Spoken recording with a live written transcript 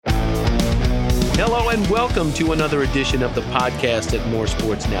Hello and welcome to another edition of the podcast at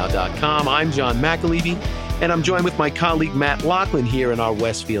moresportsnow.com. I'm John McAlevey, and I'm joined with my colleague Matt Lachlan here in our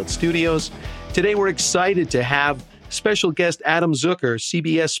Westfield studios. Today we're excited to have special guest Adam Zucker,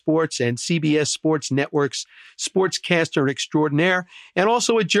 CBS Sports and CBS Sports Network's sportscaster extraordinaire, and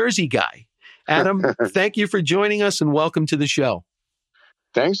also a Jersey guy. Adam, thank you for joining us and welcome to the show.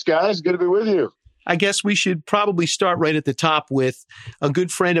 Thanks, guys. Good to be with you. I guess we should probably start right at the top with a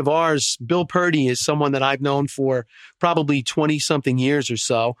good friend of ours. Bill Purdy is someone that I've known for probably 20-something years or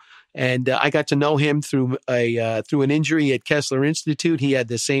so. And I got to know him through an injury at Kessler Institute. He had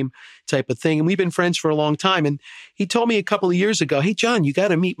the same type of thing. And we've been friends for a long time. And he told me a couple of years ago, hey, John, you got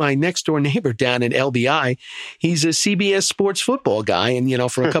to meet my next door neighbor down in LBI. He's a CBS sports football guy. And, you know,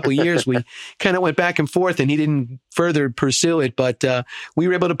 for a couple of years, we kind of went back and forth and he didn't further pursue it. But we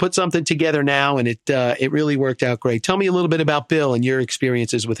were able to put something together now. And it really worked out great. Tell me a little bit about Bill and your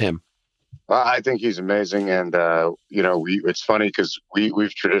experiences with him. Well, I think he's amazing. And, it's funny because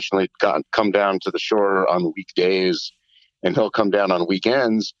we've traditionally come down to the shore on weekdays and he'll come down on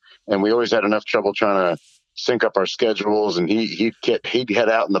weekends. And we always had enough trouble trying to sync up our schedules. And he'd head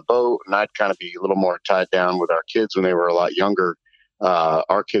out in the boat and I'd kind of be a little more tied down with our kids when they were a lot younger.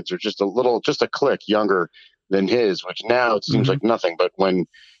 Our kids are just a click younger than his, which now it seems like nothing. But when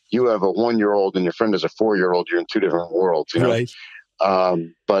you have a 1-year-old and your friend is a 4-year-old, you're in two different worlds, you know? Right.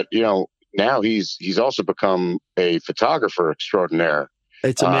 But, you know, now he's also become a photographer extraordinaire.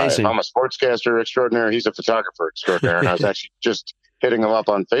 It's amazing. I'm a sportscaster extraordinaire. He's a photographer extraordinaire. And I was actually just hitting him up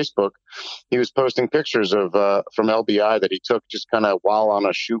on Facebook. He was posting pictures of from LBI that he took just kind of while on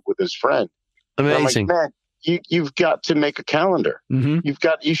a shoot with his friend. Amazing. And I'm like, man, you've got to make a calendar. Mm-hmm.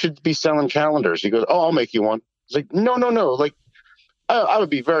 You should be selling calendars. He goes, oh, I'll make you one. He's like, no. Like, I would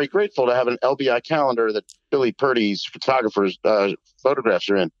be very grateful to have an LBI calendar that Billy Purdy's photographers photographs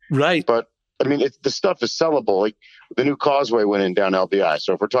are in. Right. But I mean, the stuff is sellable. Like the new causeway went in down LBI.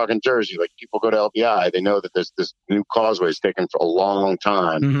 So if we're talking Jersey, like people go to LBI, they know that this new causeway is taken for a long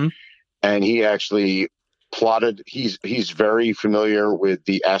time. Mm-hmm. And he actually plotted. He's very familiar with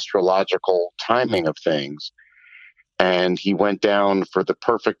the astrological timing of things. And he went down for the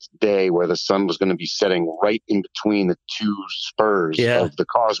perfect day where the sun was going to be setting right in between the two spurs of the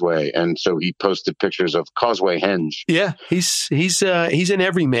causeway. And so he posted pictures of Causeway Henge. Yeah, he's an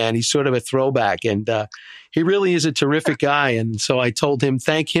everyman. He's sort of a throwback, and he really is a terrific guy. And so I told him,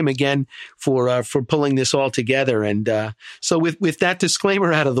 thank him again for pulling this all together. And so with that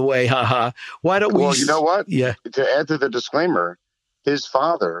disclaimer out of the way, why don't we? Well, you know what? Yeah. To add to the disclaimer, his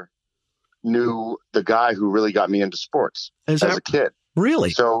father knew the guy who really got me into sports as a kid.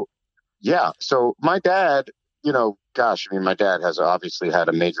 Really? So, yeah. So my dad, you know, gosh, I mean, my dad has obviously had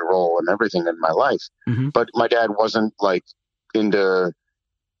a major role in everything in my life, but my dad wasn't like into,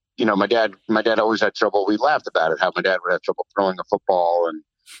 you know, my dad always had trouble. We laughed about it, how my dad would have trouble throwing a football.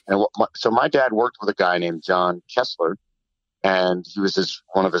 So my dad worked with a guy named John Kessler, and he was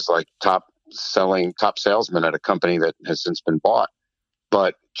one of his like top salesmen at a company that has since been bought.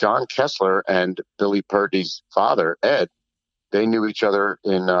 But John Kessler and Billy Purdy's father, Ed, they knew each other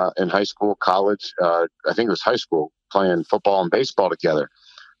in high school, college. I think it was high school, playing football and baseball together.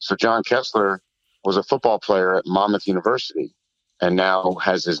 So John Kessler was a football player at Monmouth University and now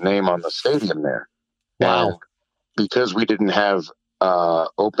has his name on the stadium there. Wow. And because we didn't have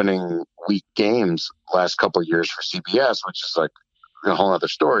opening week games last couple of years for CBS, which is like a whole other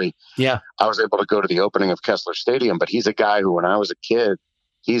story. Yeah. I was able to go to the opening of Kessler Stadium, but he's a guy who, when I was a kid,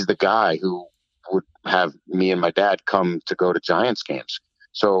 he's the guy who would have me and my dad come to go to Giants games.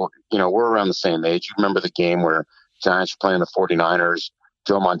 So, you know, we're around the same age. You remember the game where Giants were playing the 49ers.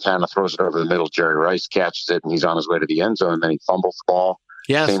 Joe Montana throws it over the middle. Jerry Rice catches it and he's on his way to the end zone. And then he fumbles the ball.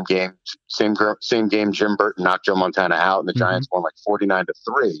 Yes. Same game. Jim Burton knocked Joe Montana out and the Giants won like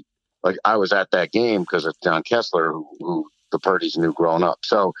 49-3. Like I was at that game because of John Kessler, who the Purdys knew growing up.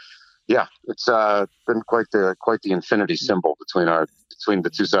 So, yeah, it's been quite the infinity symbol between the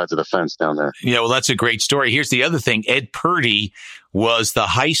two sides of the fence down there. Yeah, well, that's a great story. Here's the other thing. Ed Purdy was the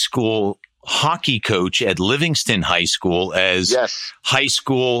high school hockey coach at Livingston High School as high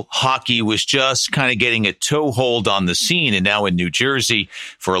school hockey was just kind of getting a toehold on the scene. And now in New Jersey,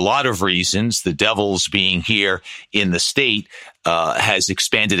 for a lot of reasons, the Devils being here in the state has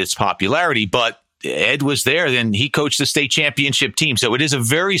expanded its popularity. But Ed was there, then he coached the state championship team. So it is a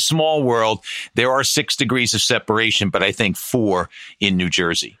very small world. There are 6 degrees of separation, but I think 4 in New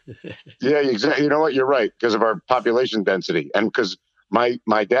Jersey. Yeah, exactly. You know what? You're right, because of our population density. And because my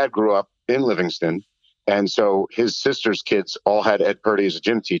dad grew up in Livingston, and so his sister's kids all had Ed Purdy as a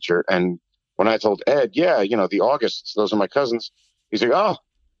gym teacher. And when I told Ed, yeah, you know, the Augusts, those are my cousins, he's like, oh,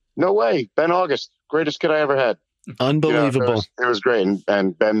 No way. Ben August, greatest kid I ever had. Unbelievable. It was great.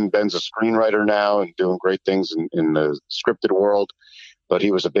 And Ben's a screenwriter now and doing great things in the scripted world. But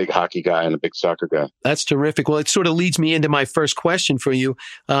he was a big hockey guy and a big soccer guy. That's terrific. Well, it sort of leads me into my first question for you.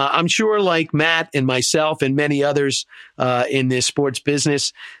 I'm sure like Matt and myself and many others in this sports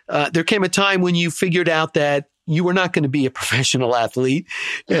business, there came a time when you figured out that you were not going to be a professional athlete.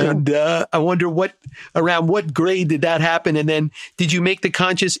 And I wonder around what grade did that happen? And then did you make the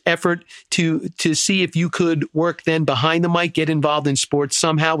conscious effort to see if you could work then behind the mic, get involved in sports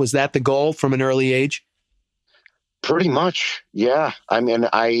somehow? Was that the goal from an early age? Pretty much. Yeah. I mean,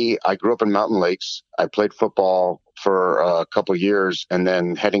 I grew up in Mountain Lakes. I played football for a couple of years. And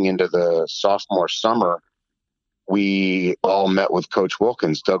then heading into the sophomore summer, we all met with Coach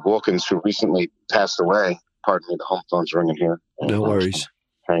Wilkins, Doug Wilkins, who recently passed away. Pardon me, the home phone's ringing here. No worries.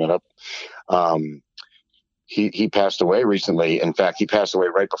 Hang it up. He passed away recently. In fact, he passed away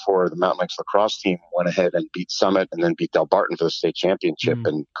right before the Mountain Lakes lacrosse team went ahead and beat Summit and then beat Del Barton for the state championship.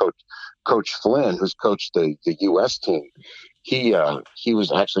 And Coach Flynn, who's coached the U.S. team, he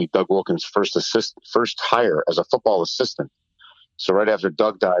was actually Doug Wilkins' first hire as a football assistant. So right after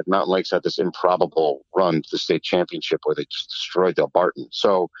Doug died, Mountain Lakes had this improbable run to the state championship where they just destroyed Del Barton.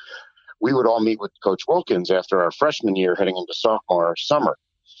 So we would all meet with Coach Wilkins after our freshman year heading into sophomore summer.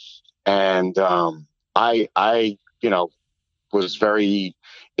 And I was very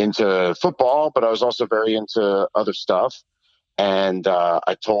into football, but I was also very into other stuff. And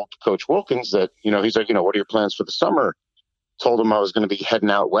I told Coach Wilkins that, he's like, what are your plans for the summer? Told him I was going to be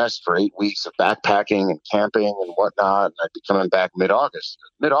heading out west for 8 weeks of backpacking and camping and whatnot. And I'd be coming back mid-August.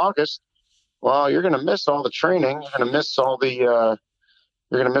 Mid-August? Well, you're going to miss all the training. You're going to miss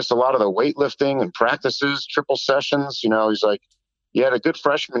you're going to miss a lot of the weightlifting and practices, triple sessions. He's like, you had a good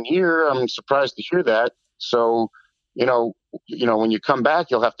freshman year. I'm surprised to hear that. So, when you come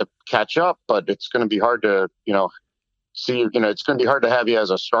back, you'll have to catch up, but it's going to be hard to, it's going to be hard to have you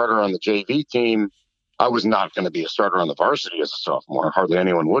as a starter on the JV team. I was not going to be a starter on the varsity as a sophomore. Hardly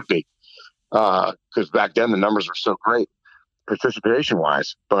anyone would be, because back then the numbers were so great participation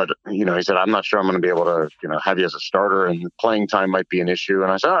wise. But, he said, I'm not sure I'm going to be able to, have you as a starter, and playing time might be an issue.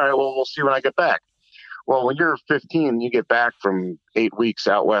 And I said, all right, well, we'll see when I get back. Well, when you're 15, you get back from 8 weeks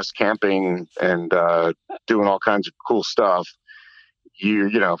out west camping and doing all kinds of cool stuff. You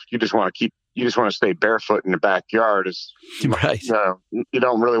just want to stay barefoot in the backyard. Right. You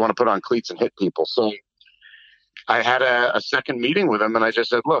don't really want to put on cleats and hit people. So I had a second meeting with him, and I just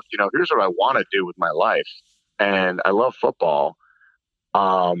said, look, here's what I want to do with my life. And I love football.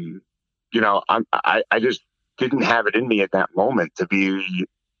 I just didn't have it in me at that moment to be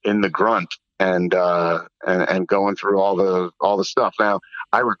in the grunt and going through all the stuff. Now,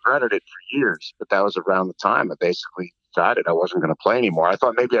 I regretted it for years, but that was around the time I basically decided I wasn't going to play anymore. I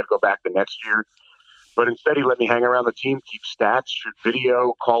thought maybe I'd go back the next year, but instead he let me hang around the team, keep stats, shoot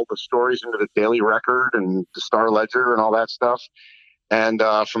video, call the stories into the Daily Record and the Star Ledger and all that stuff. And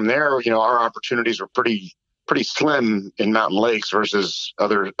from there, our opportunities were pretty slim in Mountain Lakes versus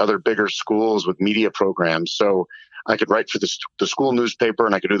other bigger schools with media programs. So I could write for the school newspaper,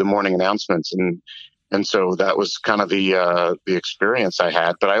 and I could do the morning announcements. And so that was kind of the experience I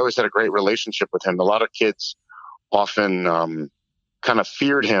had. But I always had a great relationship with him. A lot of kids often kind of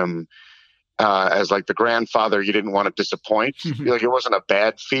feared him as like the grandfather you didn't want to disappoint. Like, it wasn't a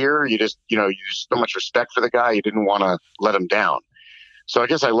bad fear. You just so much respect for the guy. You didn't want to let him down. So I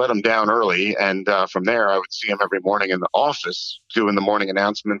guess I let him down early. And from there, I would see him every morning in the office doing the morning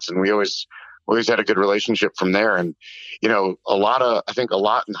announcements. And we always had a good relationship from there. And, I think a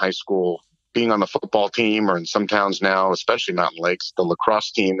lot in high school, being on the football team, or in some towns now, especially Mountain Lakes, the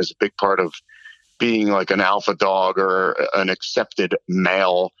lacrosse team is a big part of being like an alpha dog or an accepted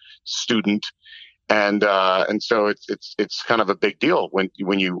male student. And so it's kind of a big deal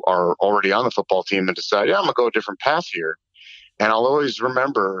when you are already on the football team and decide, I'm going to go a different path here. And I'll always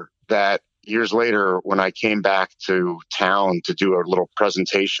remember that years later when I came back to town to do a little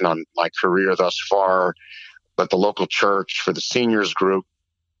presentation on my career thus far at the local church for the seniors group.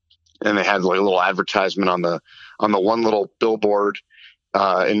 And they had like a little advertisement on the one little billboard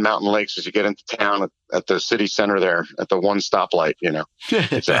in Mountain Lakes as you get into town at the city center there at the one stoplight.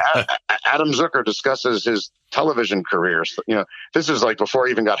 It's Adam Zucker discusses his television career. So, this is like before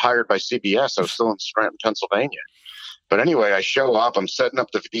I even got hired by CBS. I was still in Scranton, Pennsylvania. But anyway, I show up, I'm setting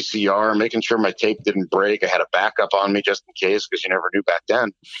up the VCR, making sure my tape didn't break. I had a backup on me just in case, because you never knew back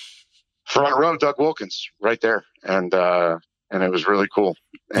then. Front row, Doug Wilkins, right there. And it was really cool.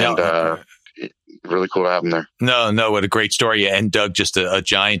 And really cool to have him there. No, what a great story. And Doug, just a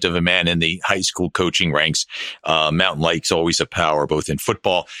giant of a man in the high school coaching ranks. Mountain Lake's always a power, both in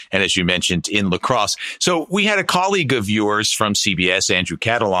football and, as you mentioned, in lacrosse. So we had a colleague of yours from CBS, Andrew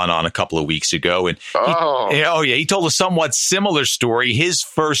Catalan, on a couple of weeks ago. And he told a somewhat similar story. His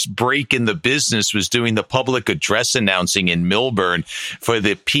first break in the business was doing the public address announcing in Millburn for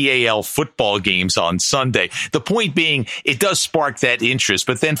the PAL football games on Sunday. The point being, it does spark that interest.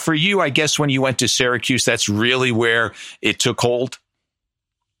 But then for you, I guess when you went to Syracuse, that's really where it took hold?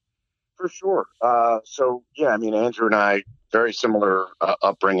 For sure. Andrew and I, very similar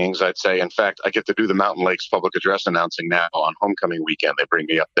upbringings, I'd say. In fact, I get to do the Mountain Lakes public address announcing now on homecoming weekend. They bring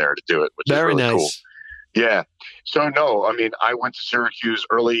me up there to do it, which is really cool. Yeah. So, I went to Syracuse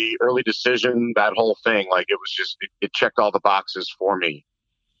early decision, that whole thing. Like, it was just, it checked all the boxes for me.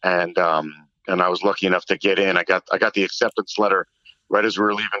 And I was lucky enough to get in. I got the acceptance letter right as we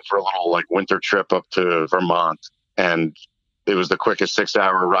were leaving for a little winter trip up to Vermont. And it was the quickest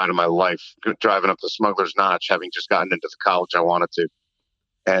 6-hour ride of my life, driving up the Smuggler's Notch, having just gotten into the college I wanted to.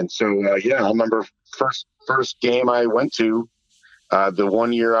 And so, I remember first game I went to, the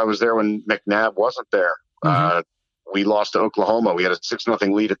one year I was there when McNabb wasn't there. We lost to Oklahoma. We had a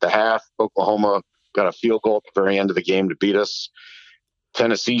 6-0 lead at the half. Oklahoma got a field goal at the very end of the game to beat us.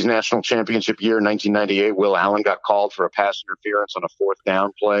 Tennessee's national championship year, 1998, Will Allen got called for a pass interference on a 4th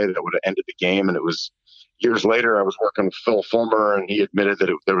down play that would have ended the game. And it was years later, I was working with Phil Fulmer, and he admitted that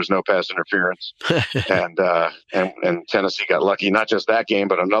there was no pass interference. and Tennessee got lucky, not just that game,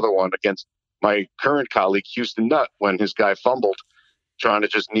 but another one against my current colleague, Houston Nutt, when his guy fumbled, trying to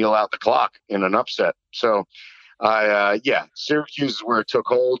just kneel out the clock in an upset. So, Syracuse is where it took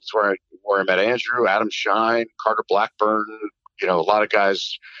hold. It's where I met Andrew, Adam Shine, Carter Blackburn, a lot of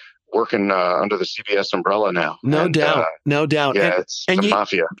guys working under the CBS umbrella now. No doubt. Yeah, it's the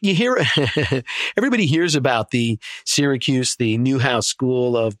mafia. You hear, everybody hears about the Syracuse, the Newhouse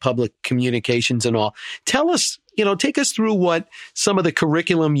School of Public Communications and all. Tell us, take us through what some of the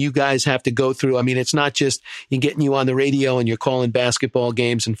curriculum you guys have to go through. I mean, it's not just getting you on the radio and you're calling basketball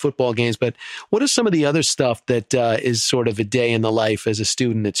games and football games, but what is some of the other stuff that is sort of a day in the life as a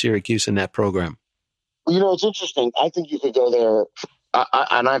student at Syracuse in that program? It's interesting. I think you could go there,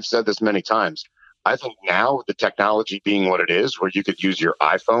 and I've said this many times. I think now, the technology being what it is, where you could use your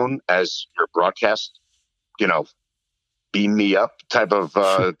iPhone as your broadcast, beam me up type of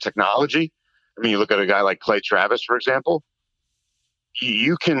technology. I mean, you look at a guy like Clay Travis, for example.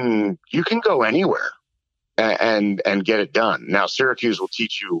 You can go anywhere and get it done. Now, Syracuse will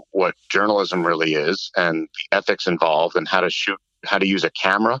teach you what journalism really is and the ethics involved and how to use a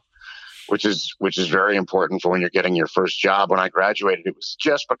camera, which is very important for when you're getting your first job. When I graduated, it was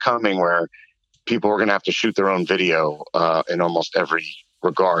just becoming where people were going to have to shoot their own video in almost every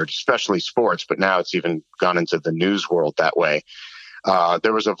regard, especially sports. But now it's even gone into the news world that way.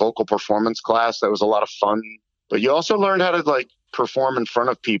 There was a vocal performance class that was a lot of fun, but you also learned how to perform in front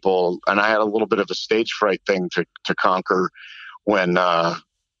of people. And I had a little bit of a stage fright thing to conquer when I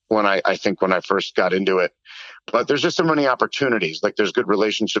first got into it. But there's just so many opportunities. There's good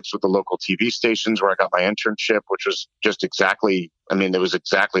relationships with the local TV stations where I got my internship, which was just it was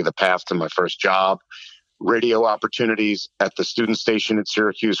exactly the path to my first job. Radio opportunities at the student station at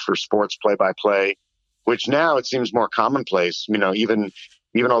Syracuse for sports play-by-play, which now it seems more commonplace. Even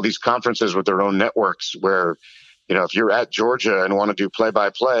all these conferences with their own networks where, if you're at Georgia and want to do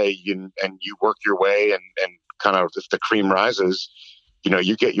play-by-play and you work your way and kind of if the cream rises,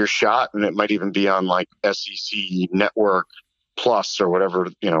 you get your shot, and it might even be on SEC Network Plus or whatever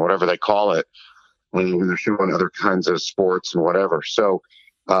they call it when they're showing other kinds of sports and whatever. So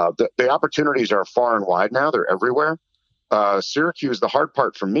the opportunities are far and wide now. They're everywhere. Syracuse, the hard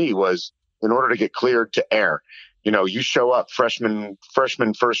part for me was in order to get cleared to air. You show up freshman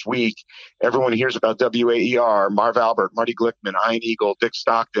first week, everyone hears about WAER, Marv Albert, Marty Glickman, Ian Eagle, Dick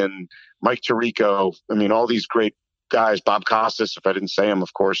Stockton, Mike Tirico. All these great guys, Bob Costas, if I didn't say him,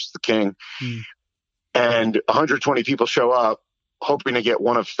 of course, the king. And 120 people show up hoping to get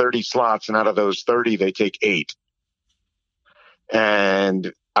one of 30 slots. And out of those 30, they take 8.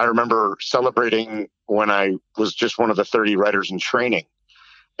 And I remember celebrating when I was just one of the 30 writers in training.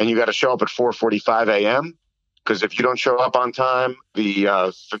 And you got to show up at 4:45 a.m. because if you don't show up on time,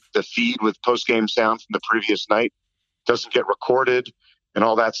 the feed with post-game sound from the previous night doesn't get recorded. And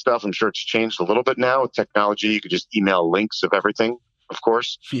all that stuff. I'm sure it's changed a little bit now with technology. You could just email links of everything, of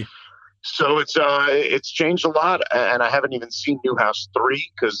course. Yeah. So it's changed a lot. And I haven't even seen Newhouse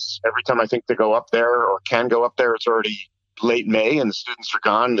 3 because every time I think to go up there or can go up there, it's already late May and the students are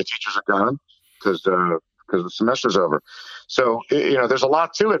gone and the teachers are gone because because the semester's over. So, there's a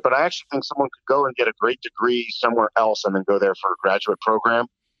lot to it, but I actually think someone could go and get a great degree somewhere else and then go there for a graduate program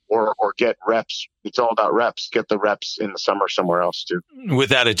or get reps. It's all about reps. Get the reps in the summer somewhere else too.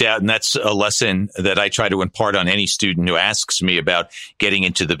 Without a doubt. And that's a lesson that I try to impart on any student who asks me about getting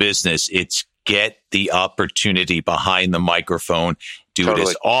into the business. It's get the opportunity behind the microphone. Do it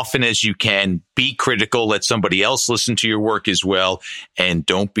as often as you can. Be critical. Let somebody else listen to your work as well. And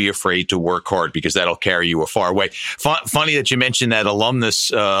don't be afraid to work hard, because that'll carry you a far way. Funny that you mentioned that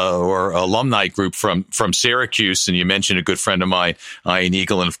alumnus or alumni group from Syracuse. And you mentioned a good friend of mine, Ian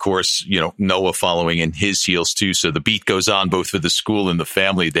Eagle, and of course, Noah following in his heels too. So the beat goes on both for the school and the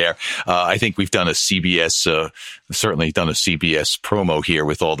family there. I think we've done certainly done a CBS promo here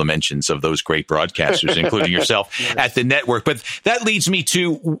with all the mentions of those great broadcasters, including yourself at the network. But that leads me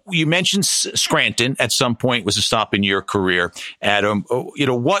to, you mentioned Scranton at some point was a stop in your career, Adam.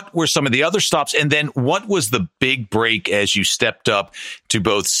 What were some of the other stops? And then what was the big break as you stepped up to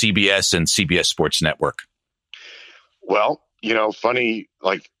both CBS and CBS Sports Network? Well, funny,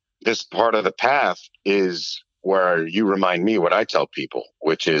 like this part of the path is where you remind me what I tell people,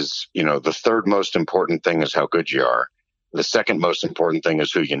 which is, the third most important thing is how good you are. The second most important thing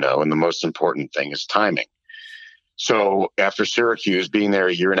is who you know. And the most important thing is timing. So after Syracuse, being there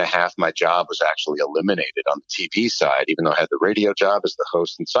a year and a half, my job was actually eliminated on the TV side, even though I had the radio job as the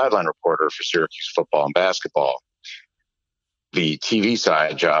host and sideline reporter for Syracuse football and basketball. The TV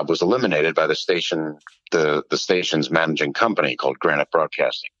side job was eliminated by the station's managing company called Granite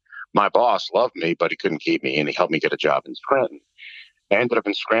Broadcasting. My boss loved me, but he couldn't keep me, and he helped me get a job in Scranton. I ended up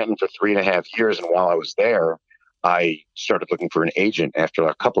in Scranton for 3.5 years, and while I was there, I started looking for an agent after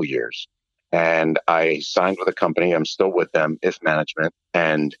a couple years. And I signed with a company. I'm still with them, If Management.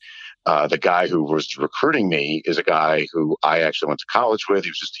 And the guy who was recruiting me is a guy who I actually went to college with. He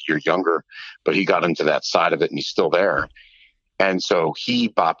was just a year younger, but he got into that side of it, and he's still there. And so he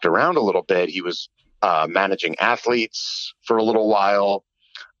bopped around a little bit. He was managing athletes for a little while.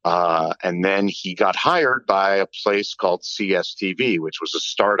 And then he got hired by a place called CSTV, which was a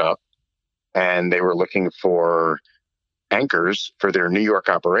startup. And they were looking for anchors for their New York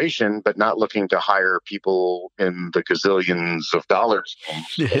operation, but not looking to hire people in the gazillions of dollars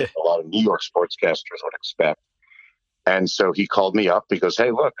a lot of New York sportscasters would expect. And so he called me up. He goes,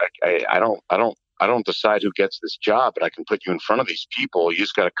 "Hey, look, I don't decide who gets this job, but I can put you in front of these people. You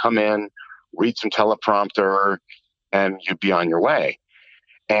just got to come in, read some teleprompter, and you'd be on your way."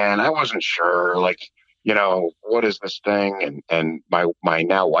 And I wasn't sure, what is this thing? And my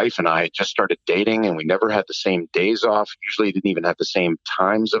now wife and I just started dating, and we never had the same days off. Usually didn't even have the same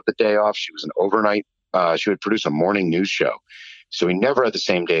times of the day off. She was an overnight. She would produce a morning news show. So we never had the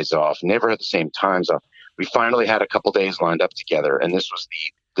same days off, never had the same times off. We finally had a couple days lined up together. And this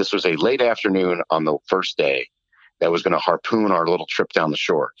was a late afternoon on the first day that was going to harpoon our little trip down the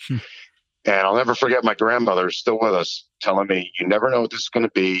shore. And I'll never forget my grandmother is still with us telling me, "You never know what this is going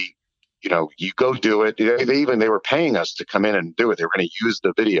to be. You go do it." They were paying us to come in and do it. They were going to use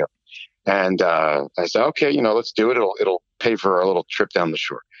the video. And I said, "Okay, let's do it. It'll pay for our little trip down the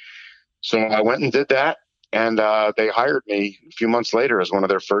shore." So I went and did that. And they hired me a few months later as one of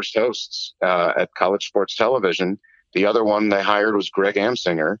their first hosts at College Sports Television. The other one they hired was Greg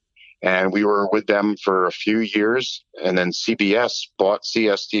Amsinger. And we were with them for a few years. And then CBS bought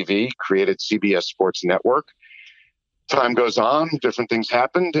CSTV, created CBS Sports Network. Time goes on, different things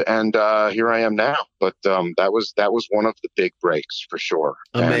happened, and here I am now. But that was one of the big breaks for sure.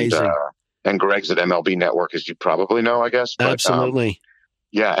 Amazing. And Greg's at MLB Network, as you probably know, I guess. But, absolutely.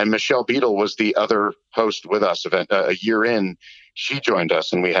 Yeah, and Michelle Beadle was the other host with us. A year in, she joined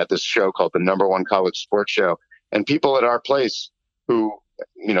us, and we had this show called the #1 College Sports Show. And people at our place who,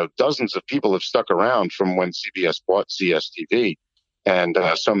 dozens of people have stuck around from when CBS bought CSTV. And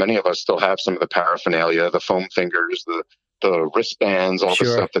so many of us still have some of the paraphernalia, the foam fingers, the wristbands, all the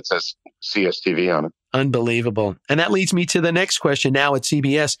stuff that says CSTV on it. Unbelievable. And that leads me to the next question now at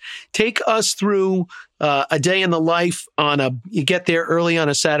CBS. Take us through a day in the life you get there early on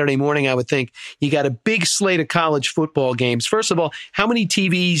a Saturday morning, I would think. You got a big slate of college football games. First of all, how many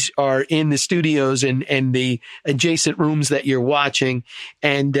TVs are in the studios and the adjacent rooms that you're watching?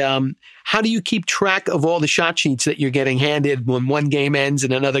 And how do you keep track of all the shot sheets that you're getting handed when one game ends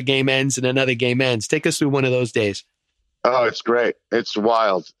and another game ends and another game ends? Take us through one of those days. Oh, it's great. It's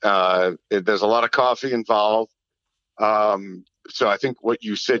wild. There's a lot of coffee involved. So I think what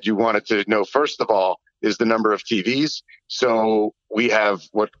you said you wanted to know, first of all, is the number of TVs. So we have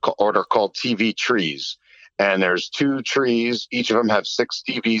what are called TV trees. And there's 2 trees. Each of them have 6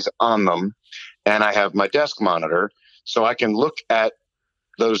 TVs on them. And I have my desk monitor. So I can look at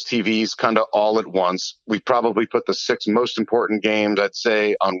those TVs kind of all at once. We probably put the 6 most important games, I'd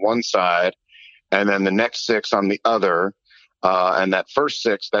say, on one side, and then the next 6 on the other. And that first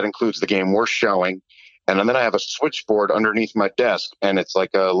 6, that includes the game we're showing. And then I have a switchboard underneath my desk, and it's like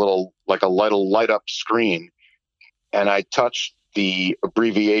a little light up screen. And I touch the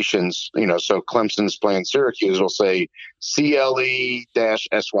abbreviations, so Clemson's playing Syracuse will say CLE-SYR.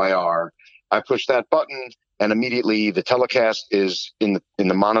 I push that button, and immediately the telecast is in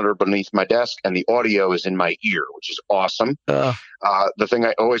the monitor beneath my desk, and the audio is in my ear, which is awesome. The thing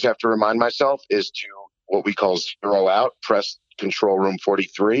I always have to remind myself is to what we call zero out, press control room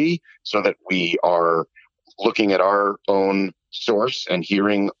 43, so that we are looking at our own source and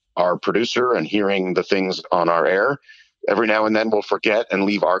hearing our producer and hearing the things on our air. Every now and then we'll forget and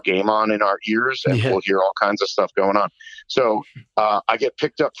leave our game on in our ears, and we'll hear all kinds of stuff going on. So I get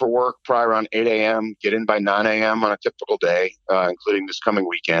picked up for work probably around 8 a.m., get in by 9 a.m. on a typical day, including this coming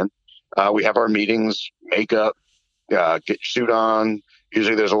weekend. We have our meetings, makeup, get your suit on.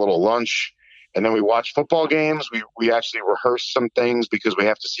 Usually there's a little lunch. And then we watch football games. We actually rehearse some things because we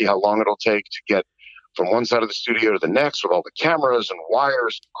have to see how long it'll take to get from one side of the studio to the next with all the cameras and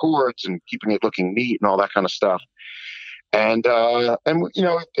wires and cords and keeping it looking neat and all that kind of stuff. And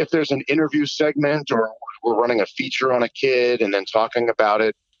if there's an interview segment or we're running a feature on a kid and then talking about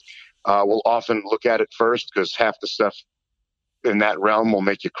it, we'll often look at it first because half the stuff in that realm will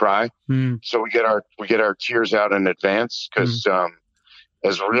make you cry. So we get our tears out in advance because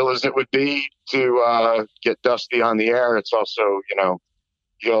as real as it would be to get Dusty on the air, it's also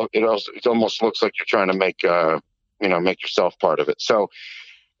it almost looks like you're trying to make yourself part of it. So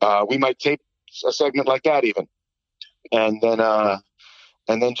we might tape a segment like that even, and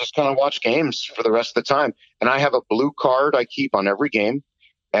then just kind of watch games for the rest of the time. And I have a blue card I keep on every game,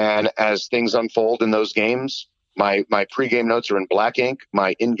 and as things unfold in those games, my pregame notes are in black ink,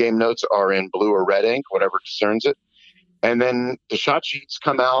 my in-game notes are in blue or red ink, whatever discerns it. And then the shot sheets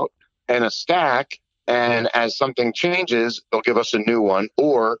come out in a stack, and as something changes, they'll give us a new one.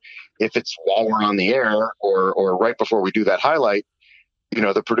 Or if it's while we're on the air or right before we do that highlight,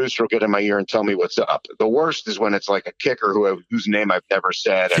 the producer will get in my ear and tell me what's up. The worst is when it's like a kicker whose name I've never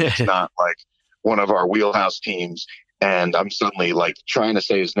said, and it's not like one of our wheelhouse teams, and I'm suddenly like trying to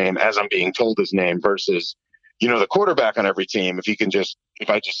say his name as I'm being told his name versus, the quarterback on every team. If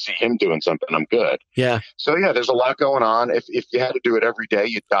I just see him doing something, I'm good. Yeah. So there's a lot going on. If you had to do it every day,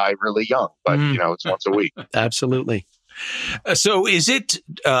 you'd die really young. But it's once a week. Absolutely. So is it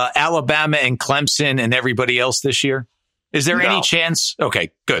Alabama and Clemson and everybody else this year? Is there any chance? Okay,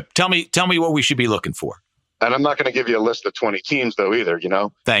 good. Tell me what we should be looking for. And I'm not going to give you a list of 20 teams though either.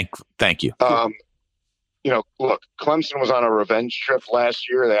 Thank you. Look, Clemson was on a revenge trip last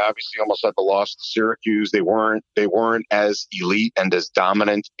year. They obviously almost had the loss to Syracuse. They weren't as elite and as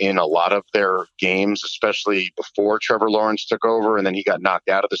dominant in a lot of their games, especially before Trevor Lawrence took over and then he got knocked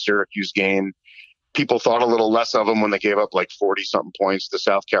out of the Syracuse game. People thought a little less of them when they gave up like 40-something points to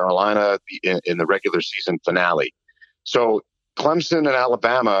South Carolina in the regular season finale. So Clemson and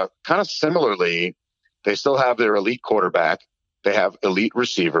Alabama, kind of similarly, they still have their elite quarterback. They have elite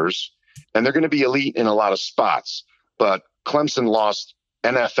receivers. And they're going to be elite in a lot of spots. But Clemson lost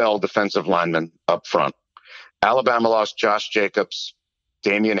NFL defensive linemen up front. Alabama lost Josh Jacobs,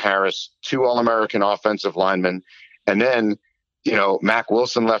 Damian Harris, 2 All-American offensive linemen. And then, Mac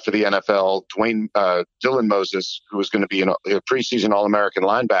Wilson left for the NFL. Dylan Moses, who was going to be a preseason All-American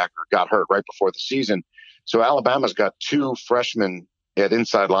linebacker, got hurt right before the season. So Alabama's got 2 freshmen at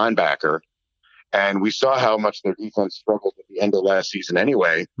inside linebacker. And we saw how much their defense struggled at the end of last season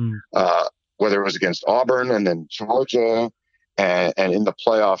anyway, whether it was against Auburn and then Georgia and in the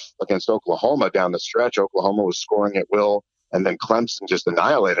playoff against Oklahoma down the stretch. Oklahoma was scoring at will, and then Clemson just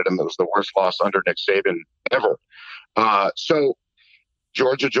annihilated them. It was the worst loss under Nick Saban ever. So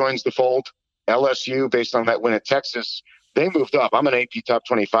Georgia joins the fold. LSU, based on that win at Texas, they moved up. I'm an AP Top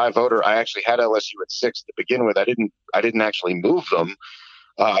 25 voter. I actually had LSU at 6 to begin with. I didn't actually move them.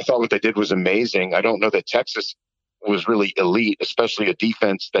 I thought what they did was amazing. I don't know that Texas was really elite, especially a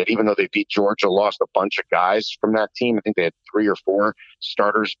defense that, even though they beat Georgia, lost a bunch of guys from that team. I think they had 3 or 4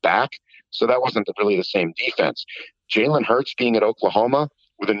 starters back. So that wasn't really the same defense. Jalen Hurts being at Oklahoma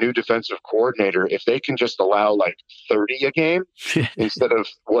with a new defensive coordinator, if they can just allow like 30 a game instead of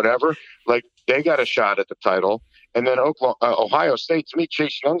whatever, like they got a shot at the title. And then Ohio State, to me,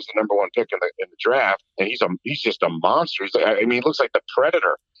 Chase Young's the number 1 pick in the draft, and he's just a monster. He looks like the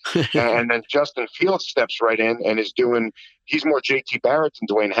Predator. And then Justin Fields steps right in and he's more JT Barrett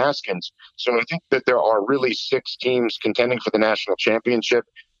than Dwayne Haskins. So I think that there are really 6 teams contending for the national championship.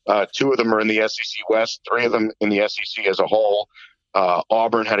 2 of them are in the SEC West, 3 of them in the SEC as a whole.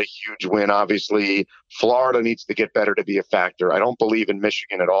 Auburn had a huge win, obviously. Florida needs to get better to be a factor. I don't believe in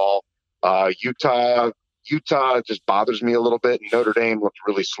Michigan at all. Utah just bothers me a little bit. Notre Dame looked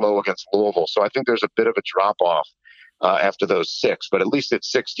really slow against Louisville. So I think there's a bit of a drop-off after those 6. But at least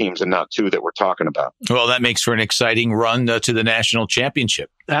it's 6 teams and not 2 that we're talking about. Well, that makes for an exciting run to the national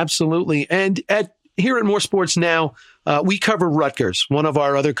championship. Absolutely. And here at More Sports Now, we cover Rutgers. One of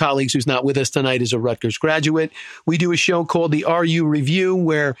our other colleagues who's not with us tonight is a Rutgers graduate. We do a show called the RU Review,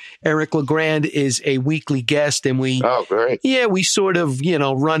 where Eric LeGrand is a weekly guest, and we sort of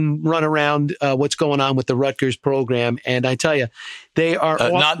run around what's going on with the Rutgers program. And I tell you, they are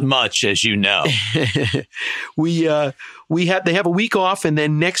not much, as you know. They have a week off, and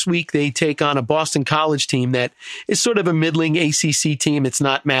then next week they take on a Boston College team that is sort of a middling ACC team. It's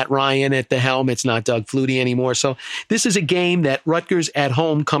not Matt Ryan at the helm. It's not Doug Flutie anymore. So this is a game that Rutgers at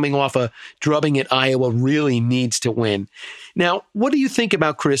home, coming off a drubbing at Iowa, really needs to win. Now, what do you think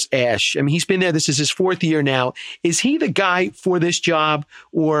about Chris Ash? I mean, he's been there. This is his 4th year now. Is he the guy for this job,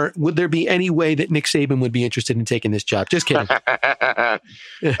 or would there be any way that Nick Saban would be interested in taking this job? Just kidding. I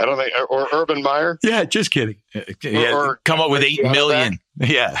don't think, or Urban Meyer. Yeah, just kidding. Or come up with 8 million.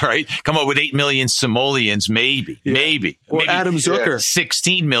 Yeah, right. Come up with 8 million simoleons, maybe. Or Adam Zucker.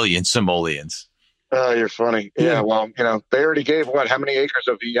 16 million simoleons. Oh, you're funny. Yeah, well, they already gave how many acres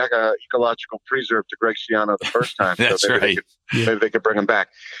of the ecological preserve to Greg Schiano the first time. That's right. Maybe they could bring him back.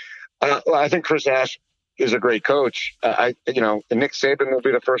 I think Chris Ash is a great coach. And Nick Saban will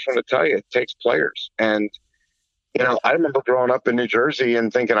be the first one to tell you it takes players. And, I remember growing up in New Jersey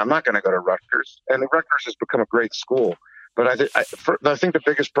and thinking, I'm not going to go to Rutgers. And Rutgers has become a great school. But I think the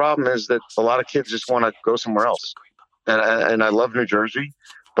biggest problem is that a lot of kids just want to go somewhere else. And I love New Jersey.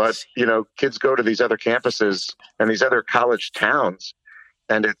 But, kids go to these other campuses and these other college towns,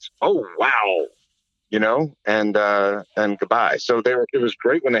 and it's, oh, wow, and goodbye. So it was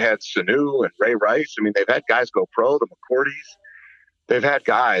great when they had Sanu and Ray Rice. I mean, they've had guys go pro, the McCourties. They've had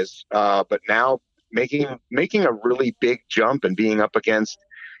guys, but now making a really big jump and being up against,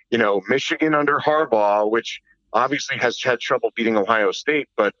 Michigan under Harbaugh, which obviously has had trouble beating Ohio State,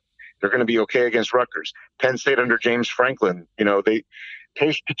 but they're going to be okay against Rutgers. Penn State under James Franklin,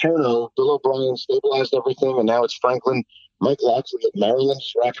 Paige Paterno, Bill O'Brien stabilized everything, and now it's Franklin. Mike Locksley at Maryland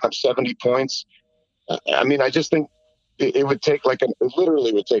is racking up 70 points. I just think it would take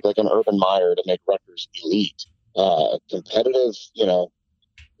literally would take an Urban Meyer to make Rutgers elite, competitive.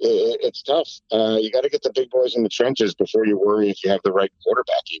 It's tough. You got to get the big boys in the trenches before you worry if you have the right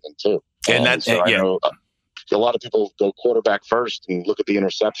quarterback, even too. And that's I know a lot of people go quarterback first and look at the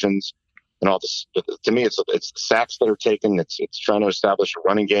interceptions. And all this, to me, it's the sacks that are taken. It's trying to establish a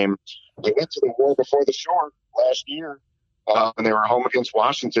running game. They went to the war before the shore last year, and they were home against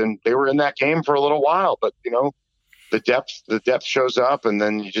Washington. They were in that game for a little while, but the depth shows up, and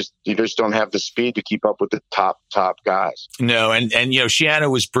then you just don't have the speed to keep up with the top guys. No, and Schiano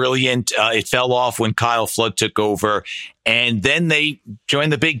was brilliant. It fell off when Kyle Flood took over, and then they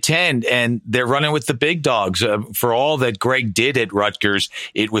joined the Big Ten, and they're running with the big dogs. For all that Greg did at Rutgers,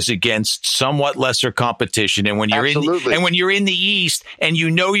 it was against somewhat lesser competition. And when you're in the East, and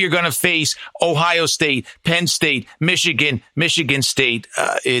you're going to face Ohio State, Penn State, Michigan State,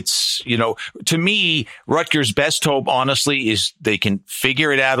 it's to me, Rutgers' best hope, honestly, is they can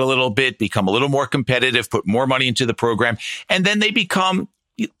figure it out a little bit, become a little more competitive, put more money into the program, and then they become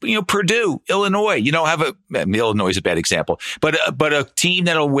Purdue, Illinois. Illinois is a bad example, but a team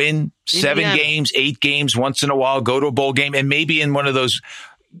that'll win 7 games, 8 games once in a while, go to a bowl game, and maybe in one of those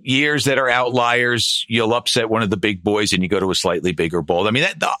years that are outliers, you'll upset one of the big boys and you go to a slightly bigger bowl. I mean,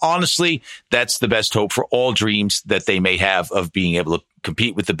 honestly, that's the best hope for all dreams that they may have of being able to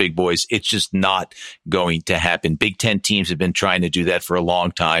compete with the big boys. It's just not going to happen. Big Ten teams have been trying to do that for a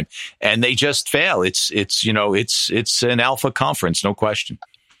long time, and they just fail. It's an alpha conference, no question.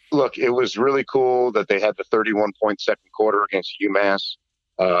 Look, it was really cool that they had the 31-point second quarter against UMass.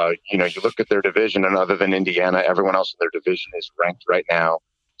 You look at their division, and other than Indiana, everyone else in their division is ranked right now.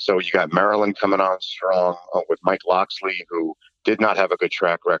 So you got Maryland coming on strong with Mike Locksley, who did not have a good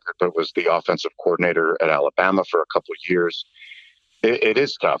track record, but was the offensive coordinator at Alabama for a couple of years. It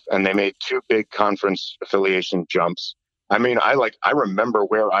is tough, and they made 2 big conference affiliation jumps. I mean, I remember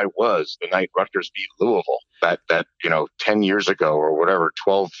where I was the night Rutgers beat Louisville, that 10 years ago or whatever,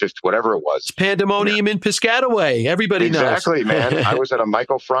 12, 15, whatever it was. It's pandemonium in Piscataway. Everybody knows. Exactly, man. I was at a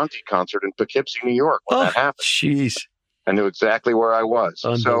Michael Franti concert in Poughkeepsie, New York when that happened. Jeez. I knew exactly where I was.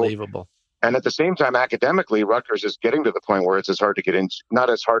 Unbelievable. And at the same time, academically, Rutgers is getting to the point where it's as hard to get into, not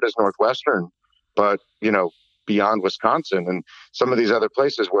as hard as Northwestern, but, beyond Wisconsin and some of these other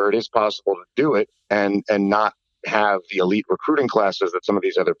places where it is possible to do it and not have the elite recruiting classes that some of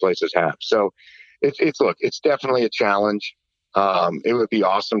these other places have. So it's definitely a challenge. It would be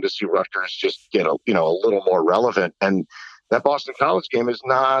awesome to see Rutgers just get a little more relevant. And that Boston College game is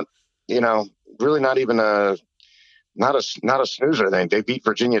not, really not even not a snoozer thing. They beat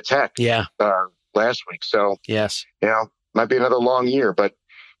Virginia Tech last week. So yes, might be another long year, but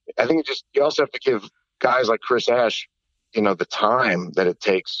I think you also have to give guys like Chris Ash, the time that it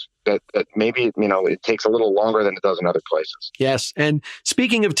takes. That maybe, it takes a little longer than it does in other places. Yes. And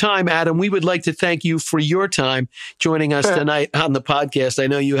speaking of time, Adam, we would like to thank you for your time joining us tonight on the podcast. I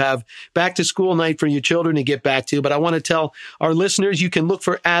know you have back to school night for your children to get back to, but I want to tell our listeners you can look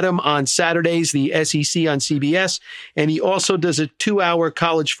for Adam on Saturdays, the SEC on CBS. And he also does a 2-hour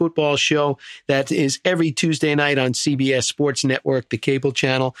college football show that is every Tuesday night on CBS Sports Network, the cable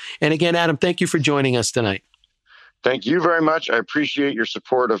channel. And again, Adam, thank you for joining us tonight. Thank you very much. I appreciate your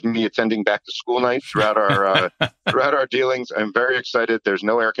support of me attending back to school night throughout our dealings. I'm very excited. There's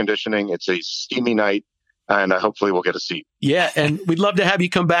no air conditioning. It's a steamy night, and hopefully we'll get a seat. Yeah, and we'd love to have you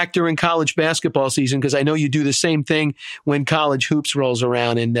come back during college basketball season because I know you do the same thing when college hoops rolls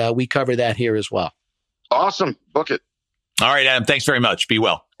around, and we cover that here as well. Awesome. Book it. All right, Adam. Thanks very much. Be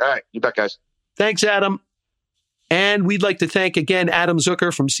well. All right. You bet, guys. Thanks, Adam. And we'd like to thank again Adam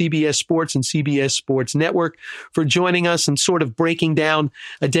Zucker from CBS Sports and CBS Sports Network for joining us and sort of breaking down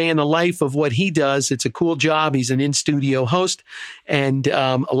a day in the life of what he does. It's a cool job. He's an in-studio host and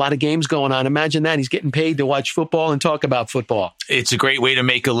a lot of games going on. Imagine that. He's getting paid to watch football and talk about football. It's a great way to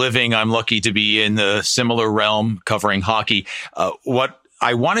make a living. I'm lucky to be in the similar realm covering hockey. What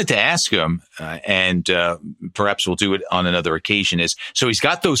I wanted to ask him, and perhaps we'll do it on another occasion, is so he's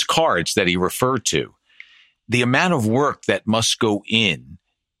got those cards that he referred to. The amount of work that must go in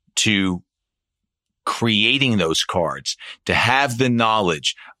to creating those cards, to have the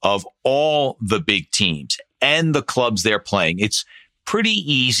knowledge of all the big teams and the clubs they're playing. It's pretty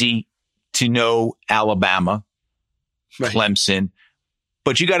easy to know Alabama, right, Clemson,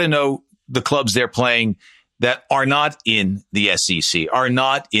 but you got to know the clubs they're playing that are not in the SEC, are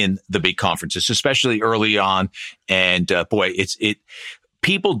not in the big conferences, especially early on. And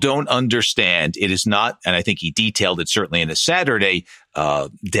people don't understand. It is not, and I think he detailed it certainly in a Saturday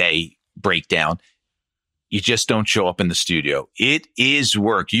day breakdown. You just don't show up in the studio. It is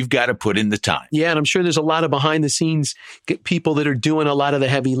work. You've got to put in the time. Yeah, and I'm sure there's a lot of behind the scenes people that are doing a lot of the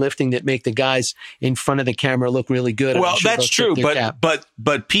heavy lifting that make the guys in front of the camera look really good. Well, that's true,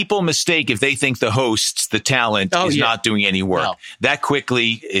 but people mistake if they think the hosts, the talent is not doing any work. No. That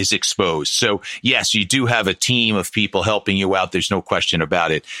quickly is exposed. So yes, you do have a team of people helping you out. There's no question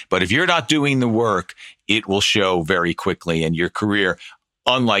about it. But if you're not doing the work, it will show very quickly, and your career,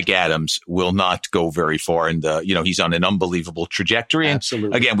 unlike Adams, will not go very far. And, he's on an unbelievable trajectory. And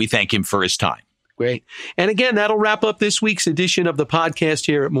absolutely. Again, we thank him for his time. Great. And again, that'll wrap up this week's edition of the podcast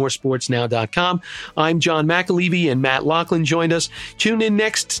here at moresportsnow.com. I'm John McAlevey, and Matt Laughlin joined us. Tune in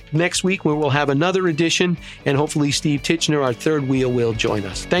next week where we'll have another edition, and hopefully Steve Titchener, our third wheel, will join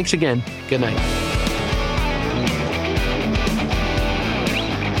us. Thanks again. Good night.